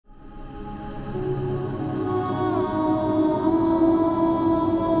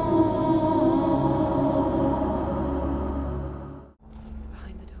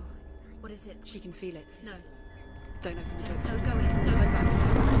Don't open the door. Don't go in. Don't turn back.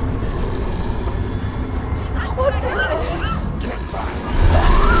 What's in there? Get back!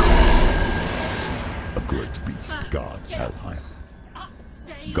 A great beast guards Hellheim.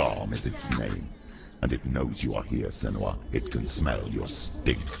 Garm is its name, and it knows you are here, Senua. It can smell your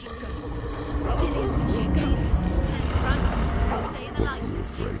stink. What are you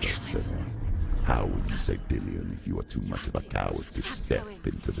afraid of, Senua? How will you save Dillion if you are too much of a coward to step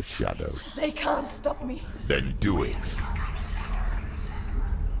into the shadows? They can't stop me. Then do it!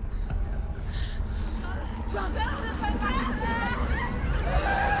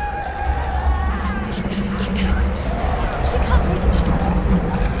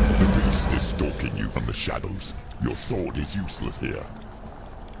 The beast is stalking you from the shadows. Your sword is useless here.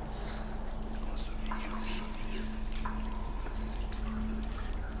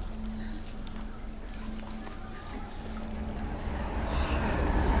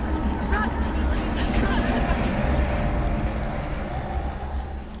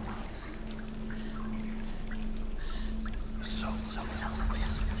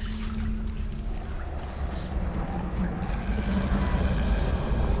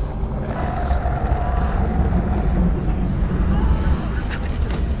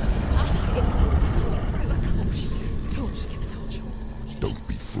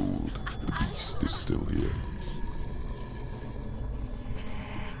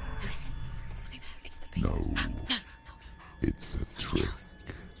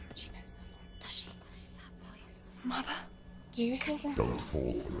 Don't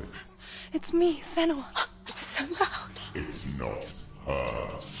fall for it. It's me, Senua. It's so loud. It's not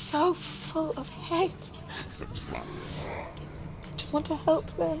her. So full of hate. It's a trap. I just want to help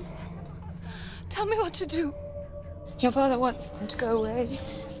them. Tell me what to do. Your father wants them to go away.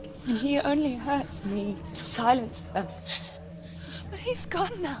 And he only hurts me to silence them. But he's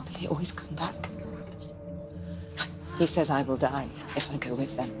gone now. But they always come back. He says I will die if I go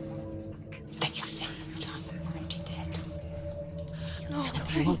with them. They say that I'm already dead. No, and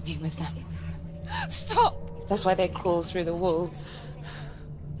they want me with them. Stop! That's why they crawl through the walls.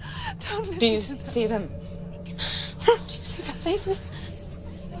 Don't listen Do you to them. see them? Do you see their faces?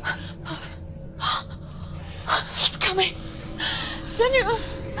 He's coming. Senua!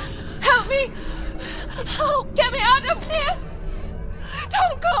 Help me! Help! Get me out of here!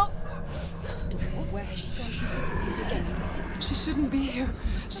 Don't go! Where has she gone? She's disappeared again. She shouldn't be here.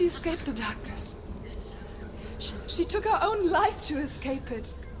 She escaped the darkness. She took her own life to escape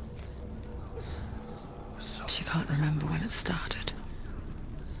it. She can't remember when it started.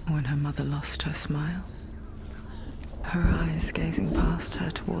 When her mother lost her smile. Her eyes gazing past her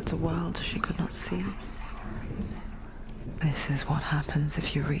towards a world she could not see. This is what happens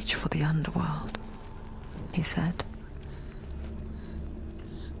if you reach for the underworld, he said.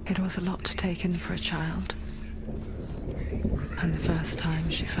 It was a lot to take in for a child. And the first time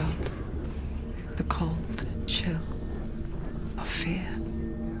she felt the cold chill of fear.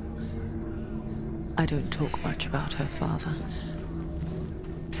 I don't talk much about her father,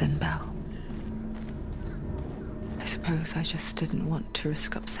 Sinbel. I suppose I just didn't want to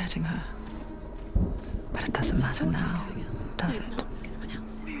risk upsetting her. But it doesn't matter now, does it?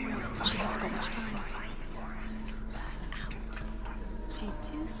 She hasn't got much time. She's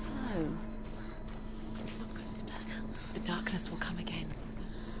too slow. It's not going to burn out. The darkness will come again.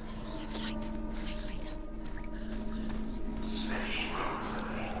 Stay light. Stay later.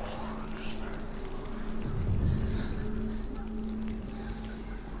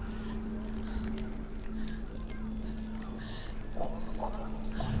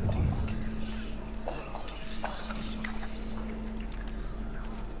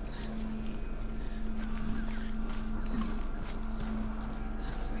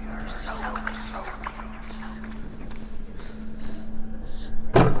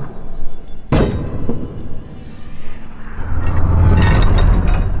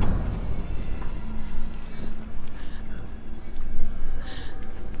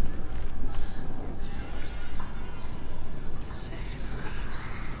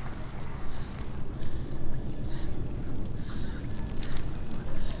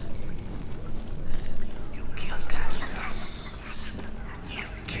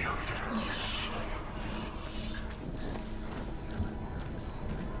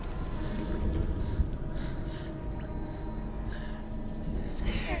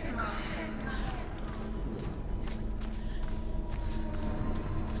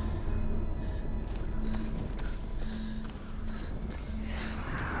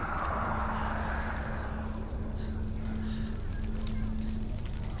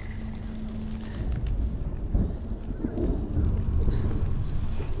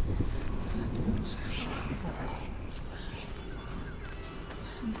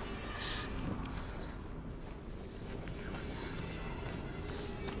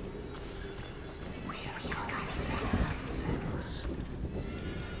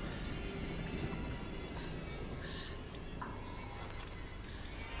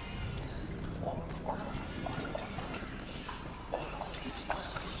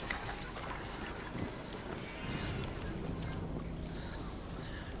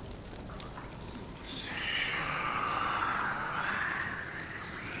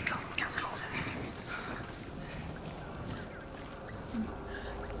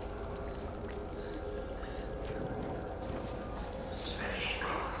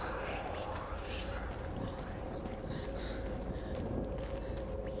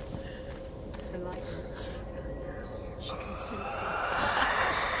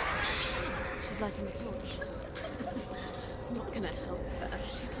 Lighting the torch. It's not gonna help her.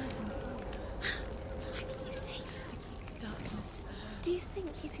 She's lighting the torch. That keeps you safe. To keep darkness. Do you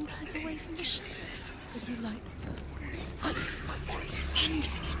think you can keep away from the shadows? Would you like to fight? And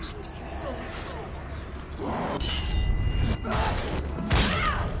use your swords.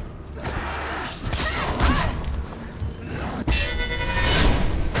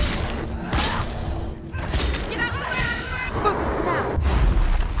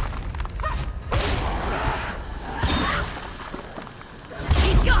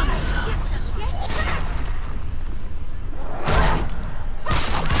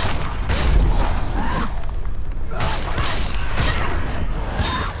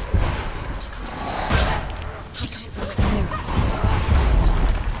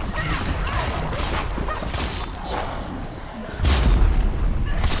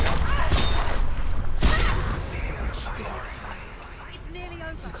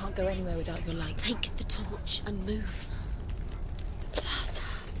 Go anywhere without your light. Take the torch and move.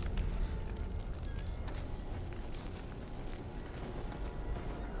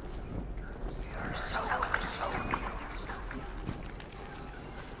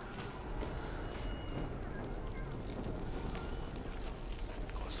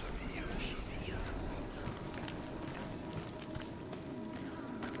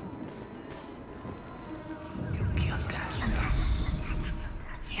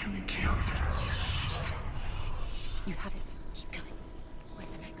 You have it. Keep going. Where's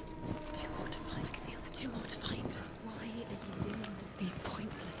the next? Two more to find. I can feel them. Two more to find. Why are you doing These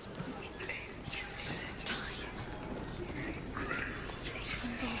pointless time?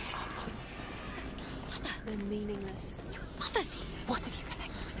 Symbols are Mother. They're meaningless. Your mother's here. What have you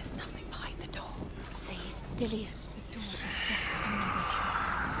collected when there's nothing behind the door? Save Dillian. The door is just another trick.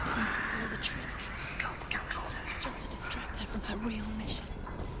 It's just another trick. Just to distract her from her real mission.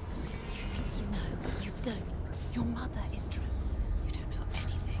 You think you know, but you don't. Your mother is trapped. You don't know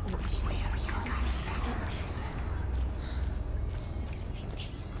anything. Dave is dead. This is going to save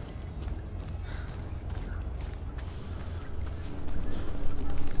Dillian.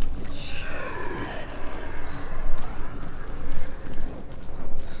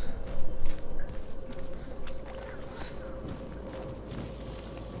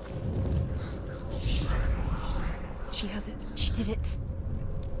 She has it. She did it.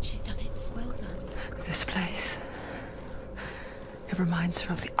 She's done it. Well done. This place. It reminds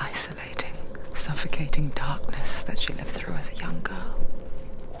her of the isolating, suffocating darkness that she lived through as a young girl.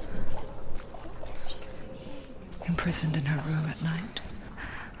 Imprisoned in her room at night.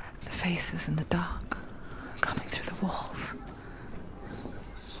 The faces in the dark, coming through the walls.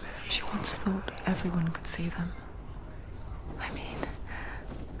 She once thought everyone could see them. I mean,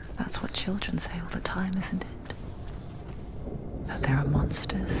 that's what children say all the time, isn't it? That there are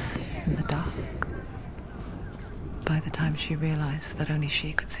monsters in the dark. By the time she realized that only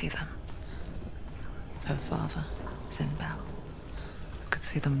she could see them, her father, Zinbel, could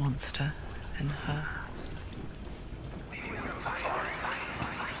see the monster in her.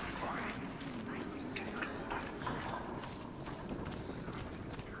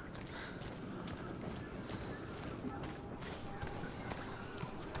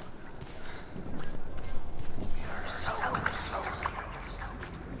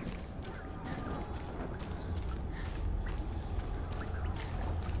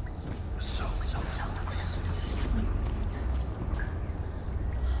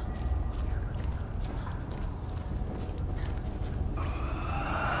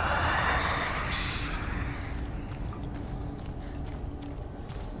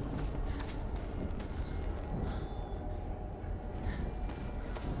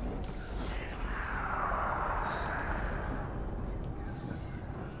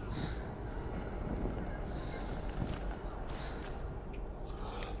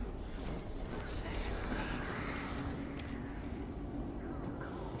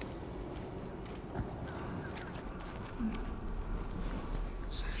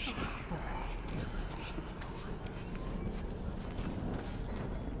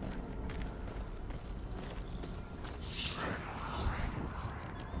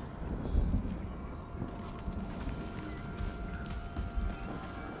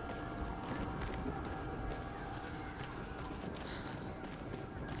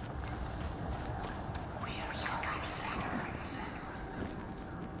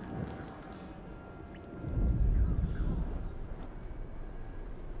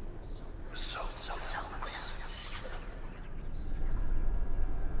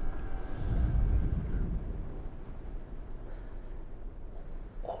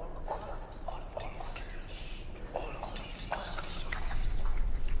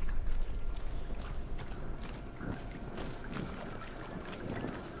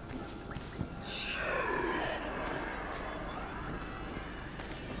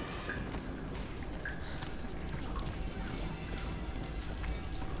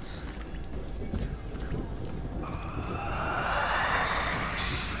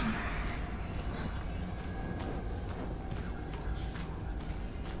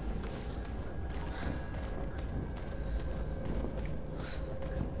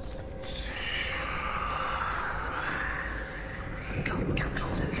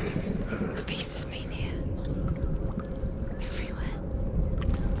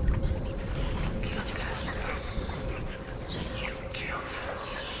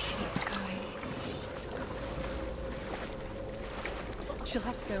 She'll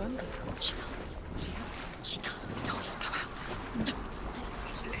have to go under. She can't. She has to. She can't. The torch will go out. Don't.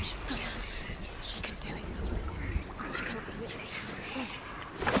 Let's watch. Go out. She can do it. She can't do it.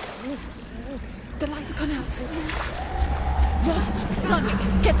 The light's gone out. Run!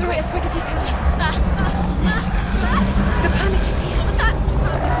 Get through it as quick as you can. The panic is here. What was that?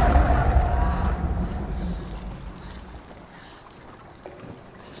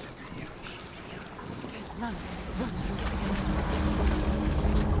 Run. Run. Get to the light.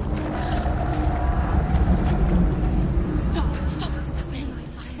 Stop. Stop. Stay in the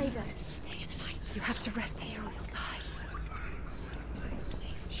light. Stay there. Stay in the light. You have to rest here or you'll die.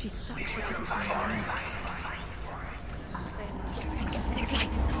 She's stuck. She hasn't found her house. Stay in the light. Get to the next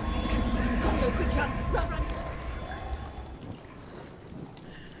light. Let's go quick. Run. Run.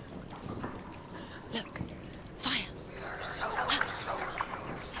 Look. Fire.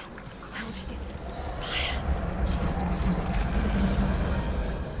 How will she get it? Fire. She has to go to it.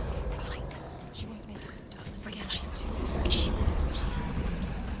 The light. She won't make it. Darkness again. She's too weak. She has to.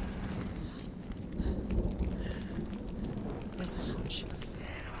 Where's the torch?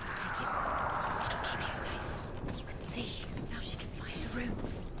 Take it. It'll keep you safe. You can see. Now she can find the room.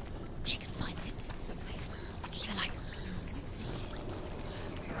 She can find it. Keep the light. See it.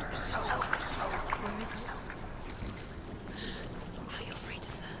 Where is it? Now you're free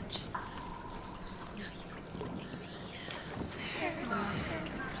to search. No, you can see it.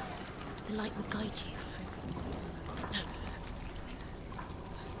 The light will guide you. No.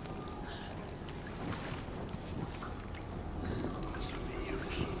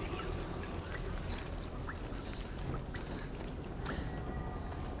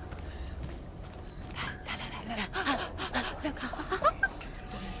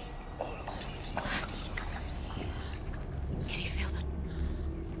 Can you feel them?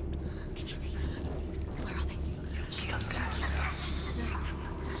 Can you see them? Where are they? She doesn't know.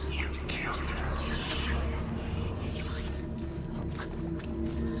 Use your eyes.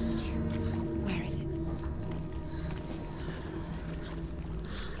 Where is it?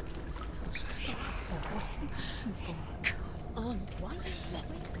 What are you waiting for? Come on. What?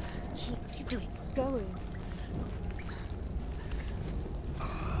 Keep doing. Going. There it is.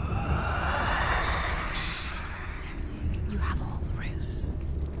 You have all the rooms.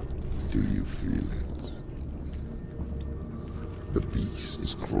 Do you feel it? The beast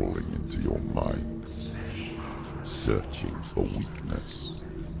is crawling into your mind, searching for weakness.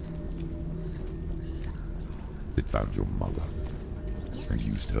 It found your mother and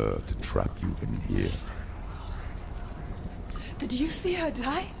used her to trap you in here. Did you see her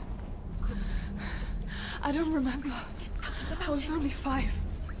die? I don't remember. I was only 5.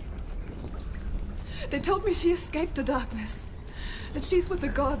 They told me she escaped the darkness, that she's with the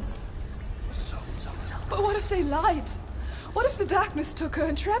gods. But what if they lied? What if the darkness took her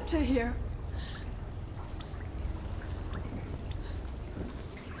and trapped her here?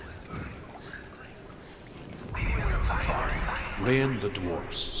 Rain the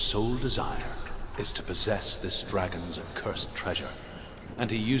dwarf's sole desire is to possess this dragon's accursed treasure, and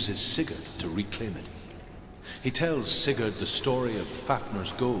he uses Sigurd to reclaim it. He tells Sigurd the story of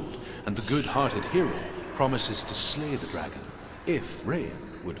Fafnir's gold, and the good-hearted hero promises to slay the dragon if Rain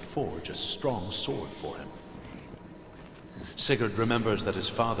would forge a strong sword for him. Sigurd remembers that his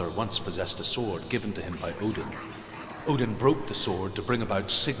father once possessed a sword given to him by Odin. Odin broke the sword to bring about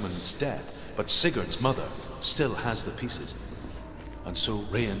Sigmund's death, but Sigurd's mother still has the pieces. And so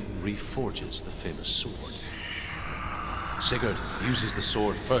Rain reforges the famous sword. Sigurd uses the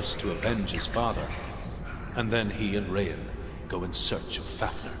sword first to avenge his father, and then he and Rain go in search of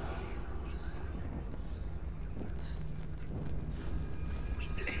Fafnir.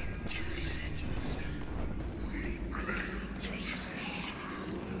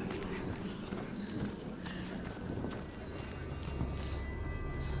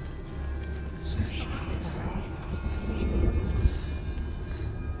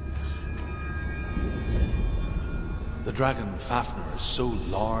 The dragon Fafnir is so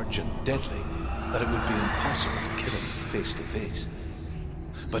large and deadly that it would be impossible to kill him face to face.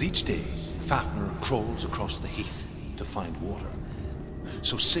 But each day, Fafnir crawls across the heath to find water.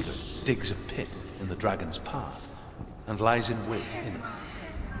 So Sigurd digs a pit in the dragon's path and lies in wait in it.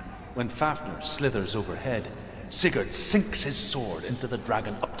 When Fafnir slithers overhead, Sigurd sinks his sword into the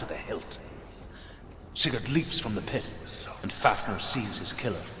dragon up to the hilt. Sigurd leaps from the pit, and Fafnir sees his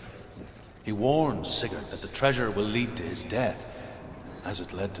killer. He warns Sigurd that the treasure will lead to his death, as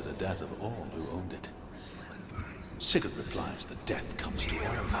it led to the death of all who owned it. Sigurd replies that death comes to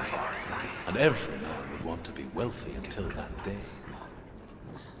all men, and every man would want to be wealthy until that day.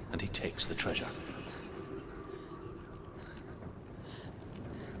 And he takes the treasure.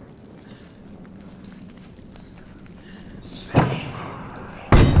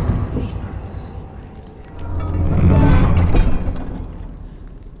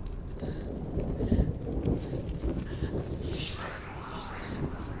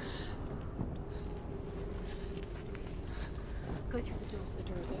 The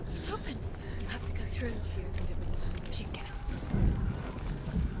door is open. It's open. You have to go through. She opened it with a she can get it.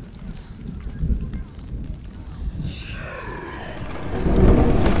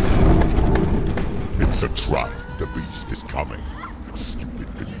 It's a trap. The beast is coming. Stupid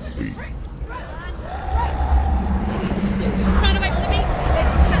little bee. Run away from the beast!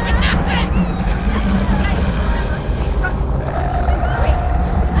 It's for nothing! She'll never escape! She'll never escape!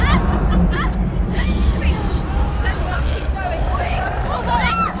 Run! Senua, keep going! Hold on!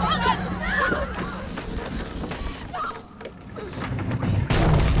 Hold on!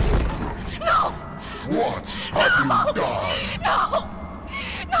 No! What have you done? No!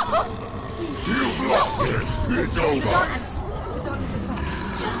 No! You've lost it! It's over! The darkness is back.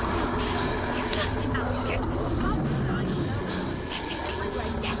 You've lost him. You've lost him.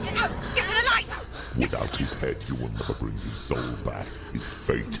 Get it out! Get to the light! Without his head, you will never bring his soul back. His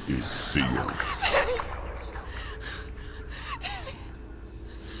fate is sealed.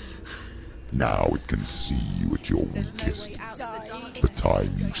 Now it can see you at your weakest. The time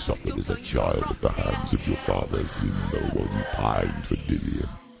you suffered as a child at the hands of your father's Limbo while you pined for Dillian.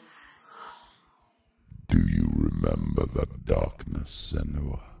 Do you remember that darkness,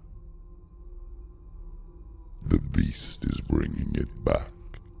 Senua? The beast is bringing it back.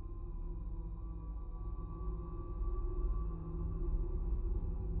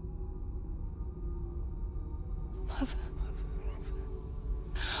 Mother,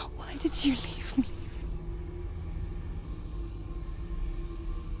 why did you leave me?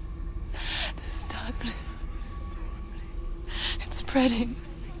 This darkness, it's spreading.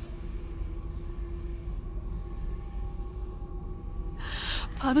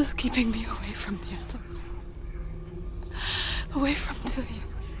 Father's keeping me away from the others. Away from Dillian.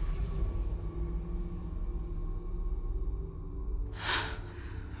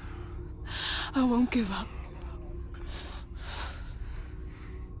 I won't give up.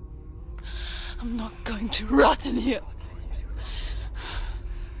 I'm not going to rot in here.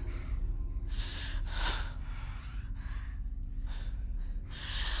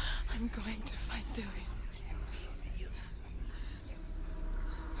 I'm going to find Dillian.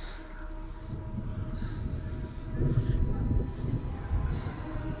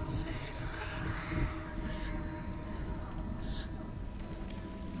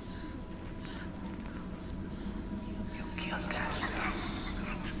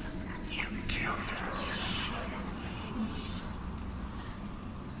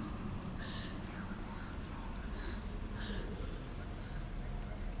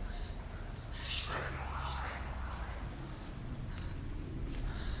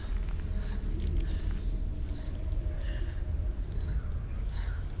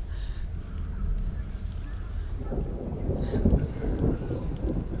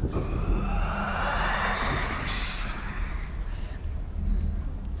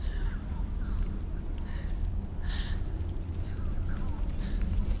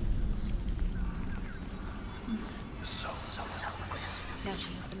 Now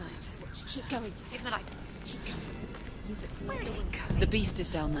she has the light. Keep going. Save the light. Keep going. Music's Where is he going? The beast is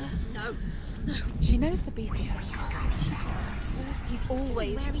down there. No. No. She knows the beast is down there. He's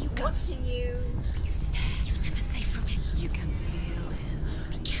always Where are you going? watching you. The beast is there. You're never safe from him. You can feel him.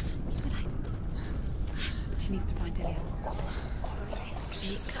 Be careful. Keep the light. She needs to find Dillian. Where is he? She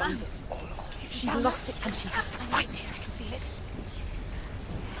needs to find it. Is She it down lost there? it and she has to find it. I can feel it.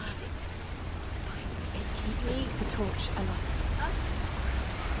 Where is it? Keep the torch alight.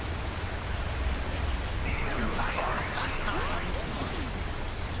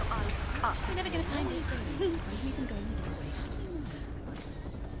 We're never going to find it.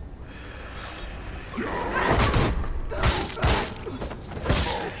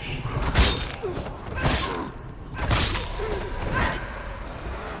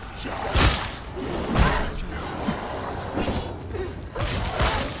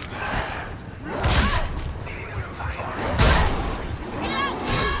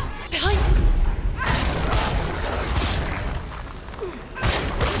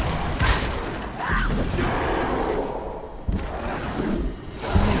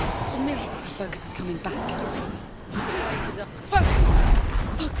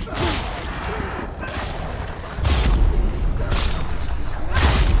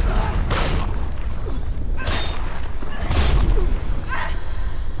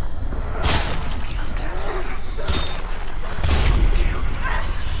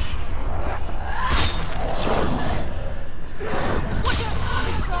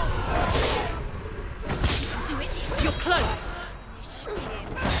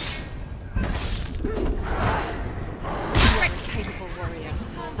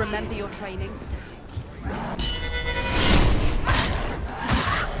 Remember your training.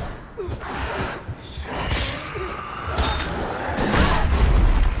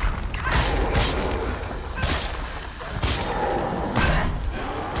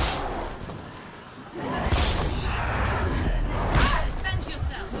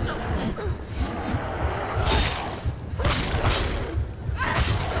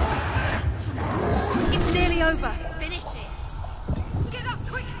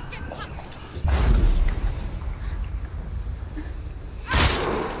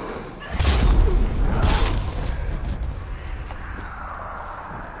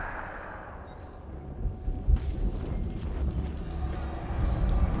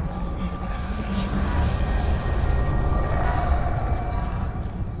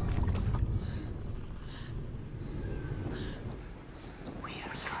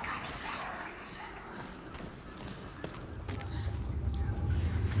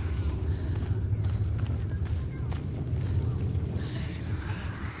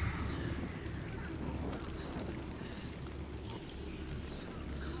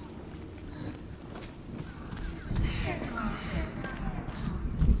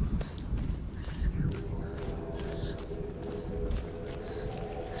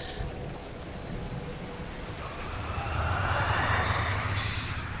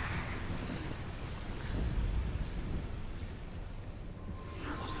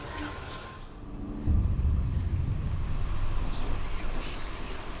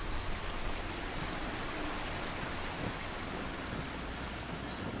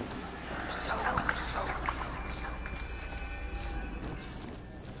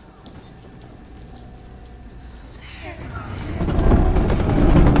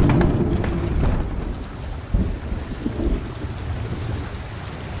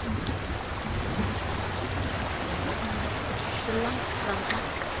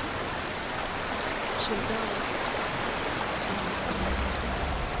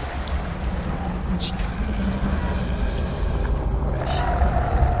 She can't.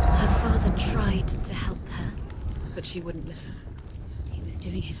 Her father tried to help her, But she wouldn't listen. he was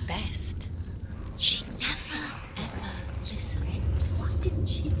doing his best. She never, ever listens. Why didn't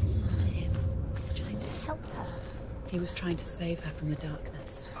she listen to him? Trying to help her. He was trying to save her from the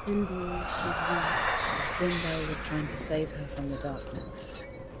darkness. Zimbo was right. Zimbo was trying to save her from the darkness.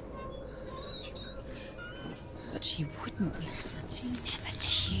 But she wouldn't listen.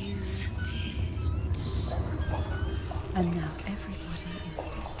 She never listens. And now everybody is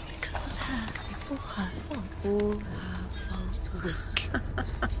dead. Because of her. It's all her fault. All her fault. Weak.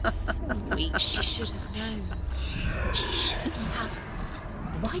 So weak. She should have known. She should have.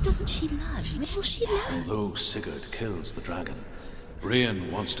 Why doesn't she learn? When will she learn? Although Sigurd kills the dragon,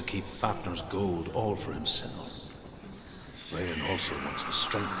 Rayan wants to keep Fafnir's gold all for himself. Rayan also wants the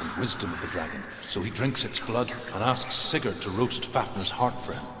strength and wisdom of the dragon, so he drinks its blood and asks Sigurd to roast Fafnir's heart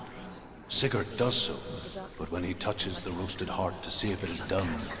for him. Sigurd does so, but when he touches the roasted heart to see if it is done,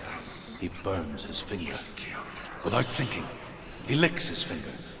 he burns his finger. Without thinking, he licks his finger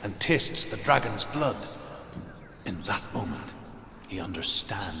and tastes the dragon's blood. In that moment, he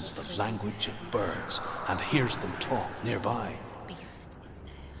understands the language of birds and hears them talk nearby. Beast is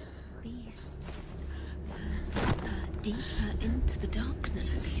there. Beast is deeper into the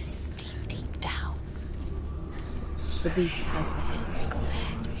darkness. Deep down. The beast has the head.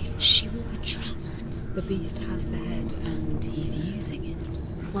 She will be trapped. The beast has the head and he's using it.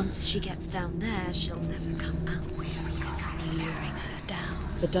 Once she gets down there, she'll never come out. It's luring her down.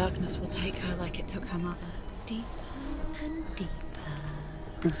 The darkness will take her like it took her mother. Deeper and deeper.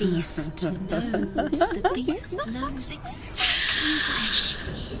 The beast knows. The beast knows exactly where she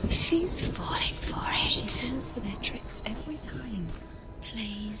is. She's falling for it. She falls for their tricks every time.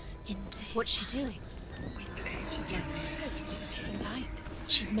 Plays into his. What's she doing? She's lighting a torch. She's making light.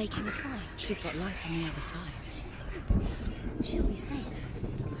 She's making a fire. She's got light on the other side. She'll be safe.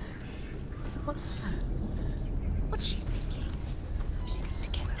 What's the plan? What's she thinking? How's she going to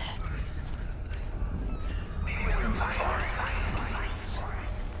get there?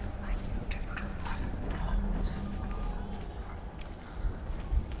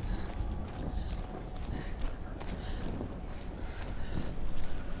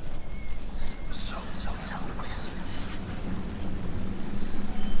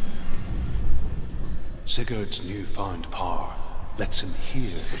 Sigurd's newfound power lets him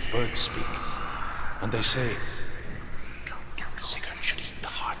hear the birds speak, and they say, Sigurd should eat the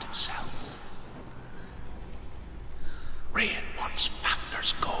heart himself. Rayan wants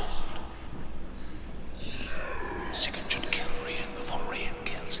Fafnir's gold. Sigurd should kill Rayan before Rayan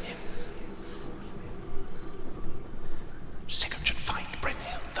kills him. Sigurd should find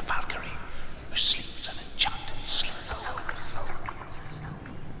Brynhild the Valkyrie, who sleeps an enchanted sleep.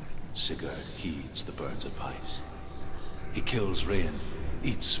 Sigurd heeds the bird's advice. He kills Rayan,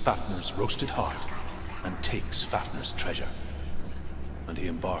 eats Fafnir's roasted heart, and takes Fafnir's treasure. And he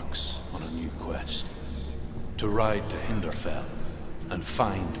embarks on a new quest, to ride to Hinderfell and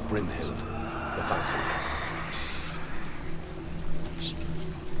find Brynhild the Valkyrie.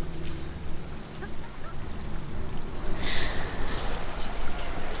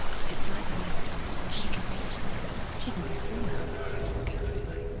 It's light on the other side. She can reach. She can go through now. Let's go through.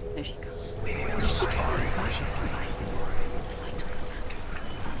 No, she can't. Yes, she can.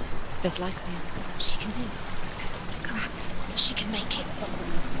 There's light on the other side. She can do it. Go out. She can make it.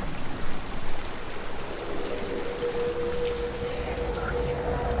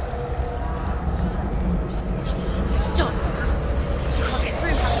 Stop! She can't get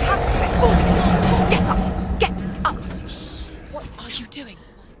through. She has to. Get up! Get up! What are you doing?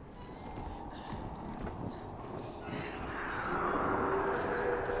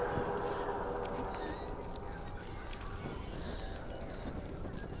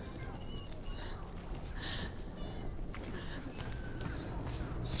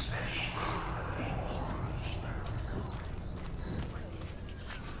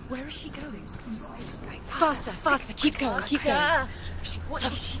 Where is she going? Faster, faster, keep going, keep going. What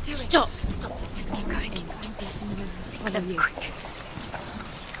is she doing? Stop! Stop! Keep going. Don't let him know. Follow you. Quick.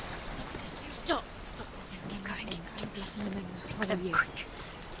 Stop! Stop! Keep going. Don't let him know. Follow you. Quick.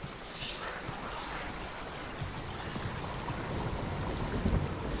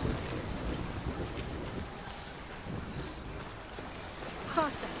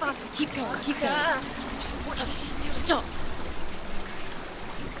 Faster, faster, keep going, keep going. What is she doing? Stop! Stop!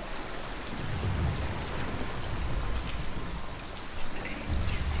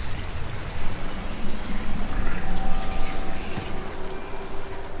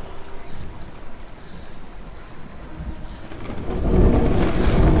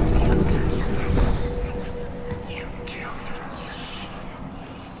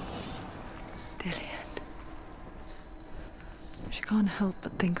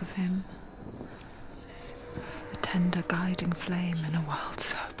 think of him. A tender guiding flame in a world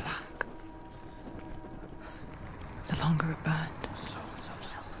so black. The longer it burned,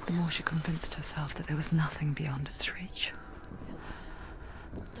 the more she convinced herself that there was nothing beyond its reach.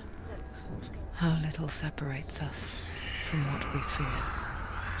 How little separates us from what we fear.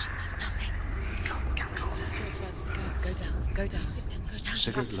 Nothing. Still further to go. Go down. Go down. Go down.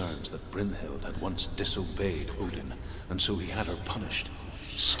 Sigurd learns that Brynhild had once disobeyed Odin, and so he had her punished,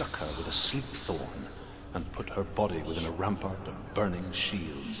 stuck her with a sleep thorn, and put her body within a rampart of burning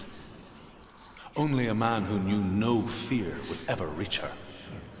shields. Only a man who knew no fear would ever reach her.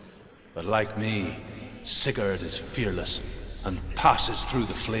 But like me, Sigurd is fearless and passes through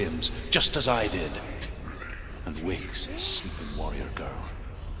the flames, just as I did, and wakes the sleeping warrior girl.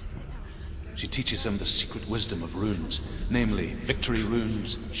 She teaches him the secret wisdom of runes, namely victory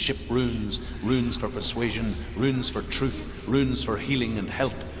runes, ship runes, runes for persuasion, runes for truth, runes for healing and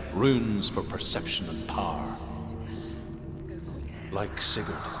health, runes for perception and power. Like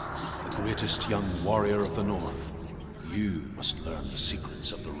Sigurd, the greatest young warrior of the North, you must learn the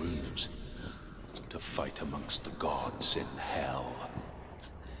secrets of the runes to fight amongst the gods in hell.